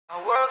I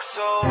work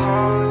so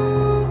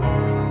hard,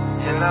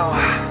 you know,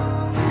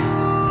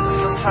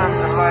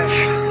 sometimes in life,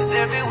 'cause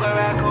everywhere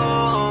I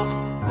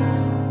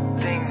go,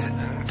 things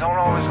don't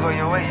always go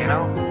your way, you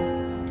know.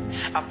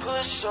 I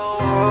push so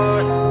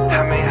hard,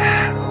 I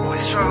mean, we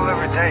struggle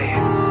every day,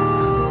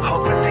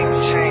 hoping things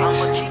change.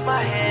 I'ma keep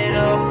my head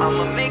up,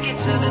 I'ma make it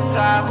to the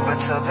top, but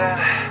till then,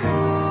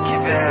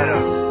 keep your head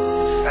up.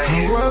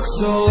 Hey. I work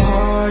so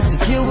hard to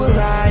get where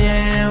I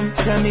am.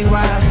 Tell me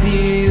why I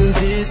feel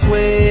this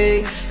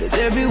way, 'cause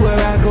everywhere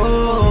I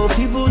go,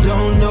 people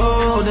don't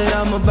know that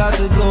I'm about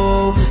to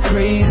go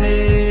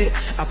crazy.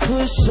 I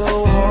push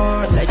so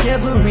hard like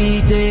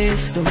every day,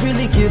 don't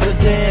really give a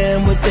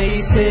damn what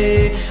they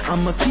say.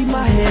 I'ma keep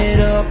my head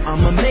up,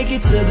 I'ma make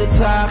it to the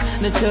top.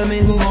 Now tell me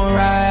who gon'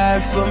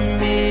 ride for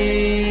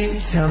me.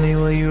 Tell me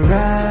will you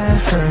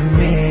ride for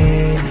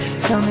me.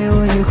 Tell me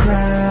will you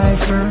cry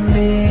for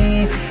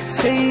me.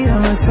 Stay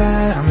on my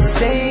side, I'ma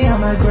stay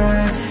on my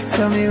grind.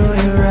 Tell me will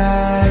you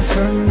ride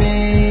for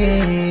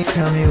me.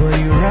 Tell me will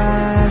you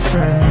ride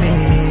for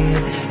me.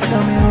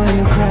 Tell me will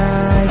you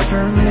cry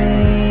for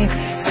me.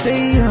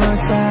 Stay on my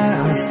side,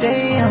 I'ma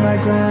stay on my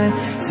grind.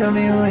 Tell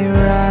me will you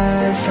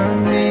ride for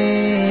me.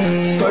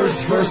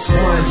 Verse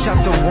 1,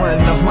 chapter 1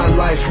 of my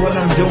life, what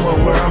I'm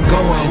doing, where I'm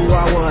going, who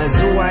I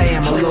was, who I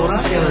am, alone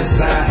I feel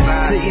inside.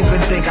 To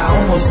even think I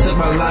almost took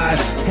my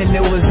life, and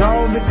it was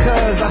all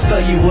because I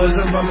felt you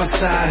wasn't by my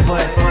side.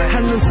 But I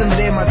knew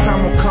someday my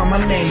time will come,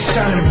 my name's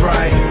shining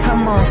bright.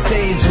 I'm on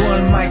stage,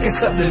 one mic,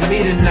 it's up to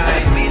me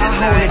tonight. I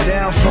hold it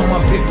down for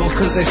my people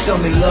cause they show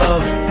me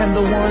love, and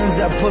the ones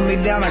that put me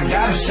down, I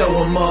gotta show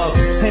them up.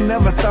 They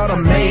never thought I'd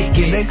make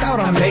it, they thought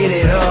I made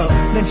it up.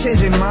 Then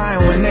changed their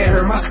mind when they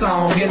heard my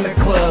song in the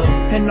club,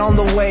 and on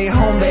the way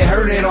home they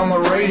heard it on the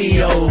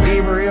radio.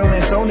 Gabriel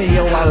and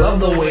Antonio, I love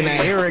the way,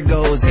 now here it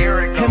goes.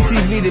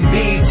 MTV to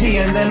BET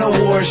and then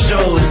award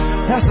shows.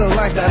 That's the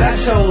life that I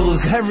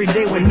chose, every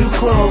day with new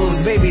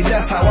clothes. Baby,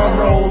 that's how I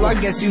roll, I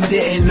guess you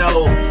didn't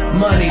know.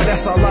 Money,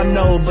 that's all I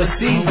know, but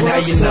see, now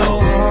you know. I work so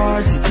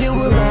hard to get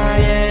where I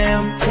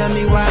am. Tell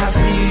me why I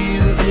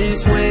feel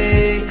this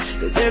way,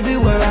 'cause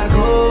everywhere I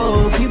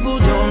go, people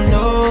don't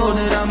know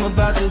that I'm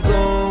about to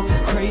go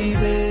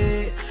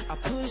crazy. I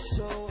push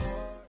so hard.